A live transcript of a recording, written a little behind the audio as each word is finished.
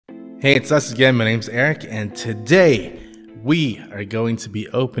Hey, it's us again. My name's Eric, and today we are going to be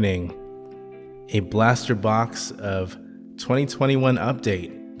opening a blaster box of 2021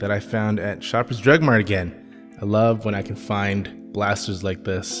 update that I found at Shoppers Drug Mart again. I love when I can find blasters like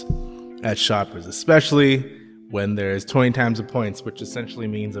this at Shoppers, especially when there's 20 times the points, which essentially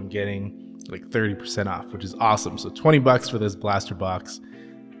means I'm getting like 30% off, which is awesome. So 20 bucks for this blaster box.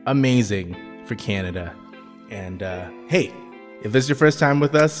 Amazing for Canada. And hey, if this is your first time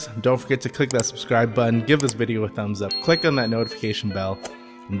with us, don't forget to click that subscribe button, give this video a thumbs up, click on that notification bell,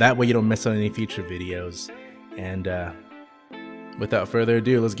 and that way you don't miss on any future videos. And without further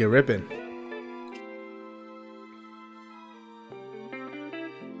ado, let's get ripping.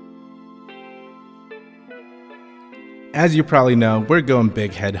 As you probably know, we're going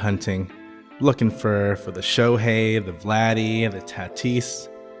big head hunting, looking for the Shohei, the Vladdy, the Tatis,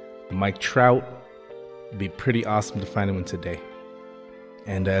 the Mike Trout. It'd be pretty awesome to find one today.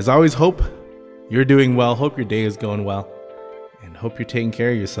 And as always, hope you're doing well, hope your day is going well, and hope you're taking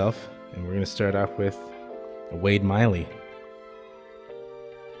care of yourself. And we're going to start off with Wade Miley.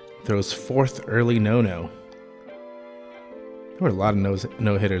 Throws fourth early no-no. There were a lot of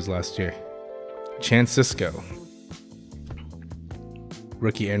no-hitters last year. Chance Sisco.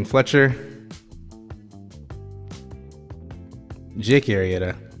 Rookie Aaron Fletcher. Jake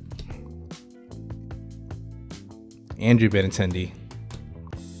Arrieta. Andrew Benintendi.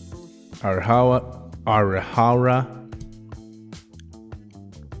 Arihara,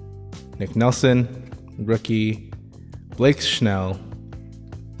 Nick Nelson, rookie Blake Schnell.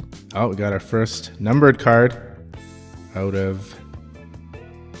 Oh, we got our first numbered card out of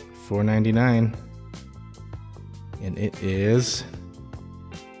 499, and it is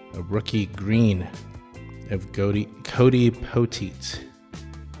a rookie green of Cody Poteet.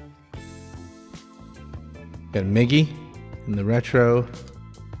 Got Miggy in the retro.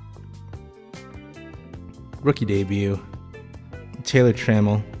 Rookie debut, Taylor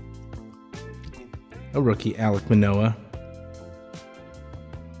Trammell. A rookie, Alek Manoah.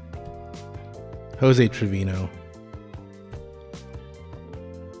 Jose Trevino.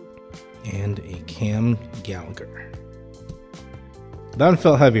 And a Cam Gallagher. That one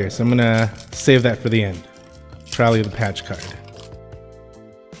felt heavier, so I'm gonna save that for the end. Probably the patch card.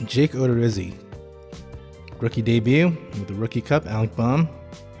 Jake Odorizzi. Rookie debut with the Rookie Cup, Alec Baum.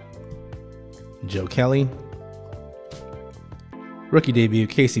 Joe Kelly. Rookie debut,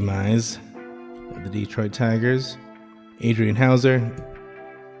 Casey Mize of the Detroit Tigers. Adrian Hauser.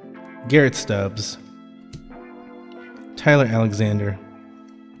 Garrett Stubbs. Tyler Alexander.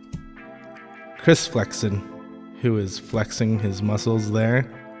 Chris Flexen, who is flexing his muscles there.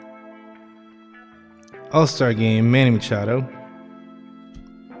 All-Star Game, Manny Machado.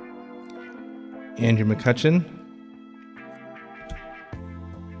 Andrew McCutchen.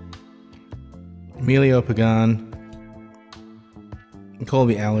 Emilio Pagan.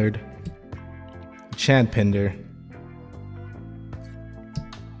 Colby Allard. Chad Pinder.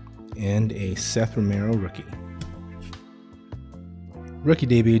 And a Seth Romero rookie. Rookie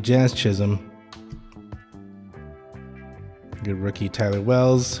debut, Jazz Chisholm. Good rookie, Tyler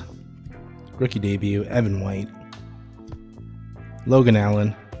Wells. Rookie debut, Evan White. Logan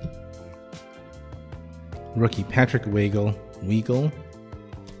Allen. Rookie, Patrick Weigel.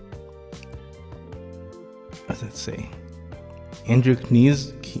 What does that say? Andrew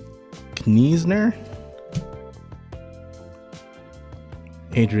Kniesner.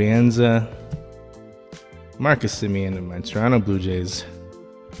 Adrianza. Marcus Semien of my Toronto Blue Jays.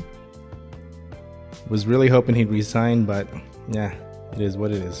 Was really hoping he'd resign, but yeah, it is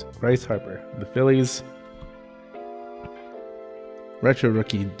what it is. Bryce Harper, the Phillies. Retro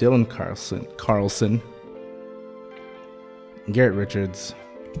rookie Dylan Carlson. Garrett Richards.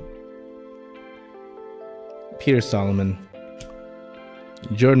 Peter Solomon.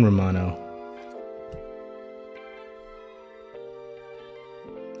 Jordan Romano.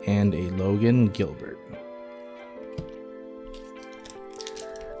 And a Logan Gilbert.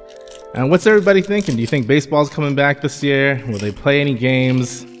 And what's everybody thinking? Do you think baseball's coming back this year? Will they play any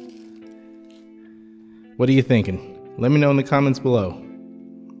games? What are you thinking? Let me know in the comments below.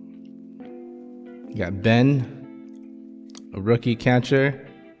 You got Ben, a rookie catcher.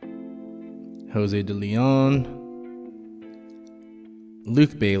 Jose De Leon.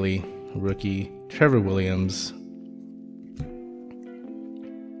 Luke Bailey, rookie. Trevor Williams.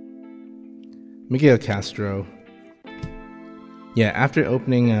 Miguel Castro. Yeah, after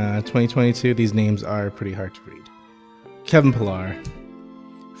opening 2022, these names are pretty hard to read. Kevin Pillar.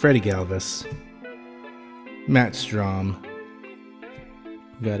 Freddie Galvis. Matt Strom.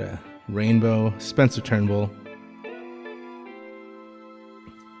 Got a rainbow. Spencer Turnbull.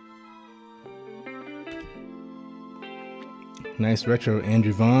 Nice retro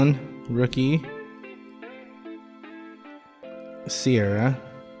Andrew Vaughn rookie. Sierra.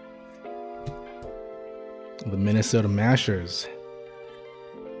 The Minnesota Mashers.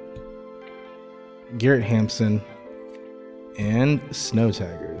 Garrett Hampson. And Snow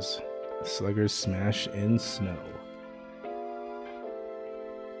Tigers. Sluggers smash in snow.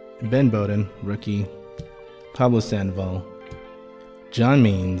 Ben Bowden, rookie. Pablo Sandoval. John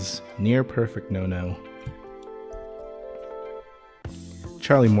Means, near perfect no-no.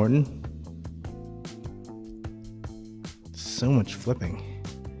 Charlie Morton. So much flipping.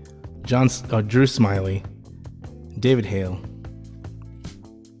 Drew Smiley. David Hale.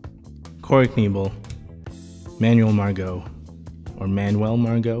 Corey Kniebel. Manuel Margot. Or Manuel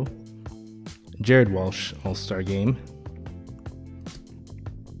Margot. Jared Walsh, All-Star Game.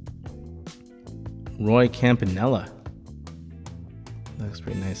 Roy Campanella. That looks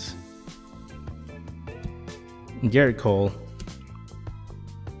pretty nice. Garrett Cole.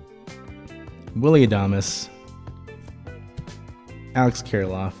 Willie Adames. Alex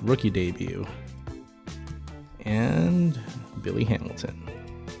Kirilloff, rookie debut. And Billy Hamilton.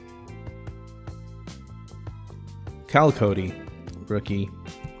 Kyle Cody, rookie.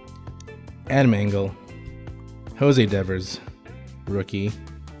 Adam Engel. Jose Devers, rookie.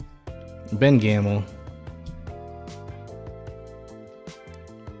 Ben Gamble.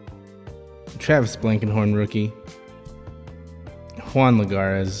 Travis Blankenhorn, rookie. Juan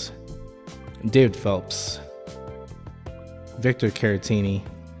Lagares. David Phelps. Victor Caratini.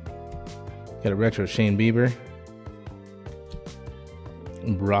 Got a retro Shane Bieber.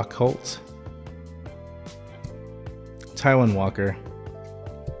 Brock Holt. Taiwan Walker.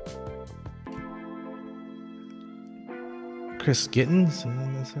 Chris Gittins, is that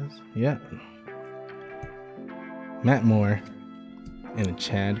what that says? Yeah. Matt Moore. And a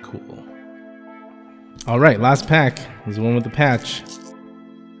Chad Cool. Alright, last pack is the one with the patch.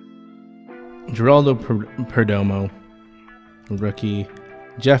 Geraldo Perdomo. Rookie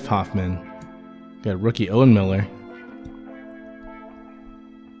Jeff Hoffman. Got rookie Owen Miller.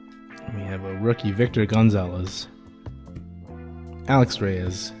 We have a rookie Victor Gonzalez. Alex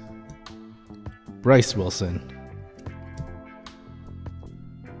Reyes. Bryce Wilson.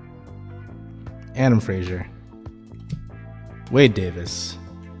 Adam Frazier. Wade Davis.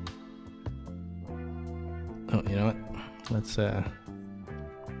 Oh, you know what? Let's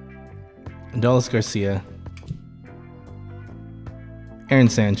Adolis Garcia. Aaron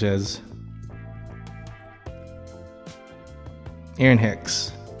Sanchez. Aaron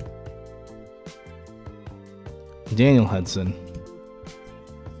Hicks. Daniel Hudson.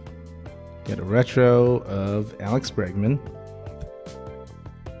 Got a retro of Alex Bregman.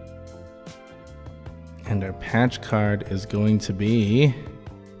 And our patch card is going to be,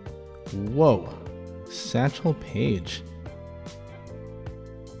 whoa, Satchel Paige.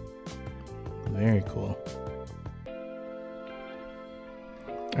 Very cool.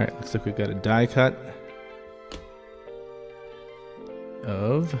 Alright, looks like we've got a die cut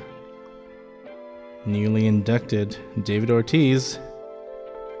of newly inducted David Ortiz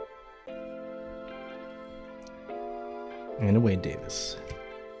and a Wade Davis.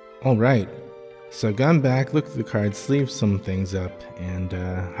 Alright, so I've gone back, looked at the cards, sleeved some things up, and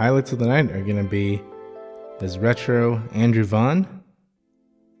highlights of the night are going to be this retro Andrew Vaughn,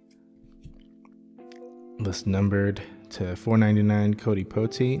 list numbered to 499 Cody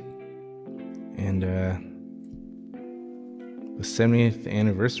Poteet, and the 70th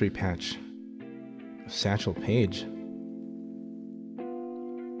anniversary patch of Satchel Paige.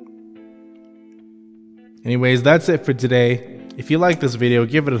 Anyways, that's it for today. If you like this video,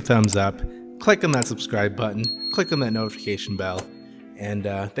 give it a thumbs up, click on that subscribe button, click on that notification bell, and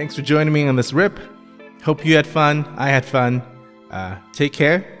thanks for joining me on this rip. Hope you had fun. I had fun. Take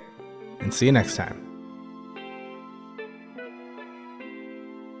care, and see you next time.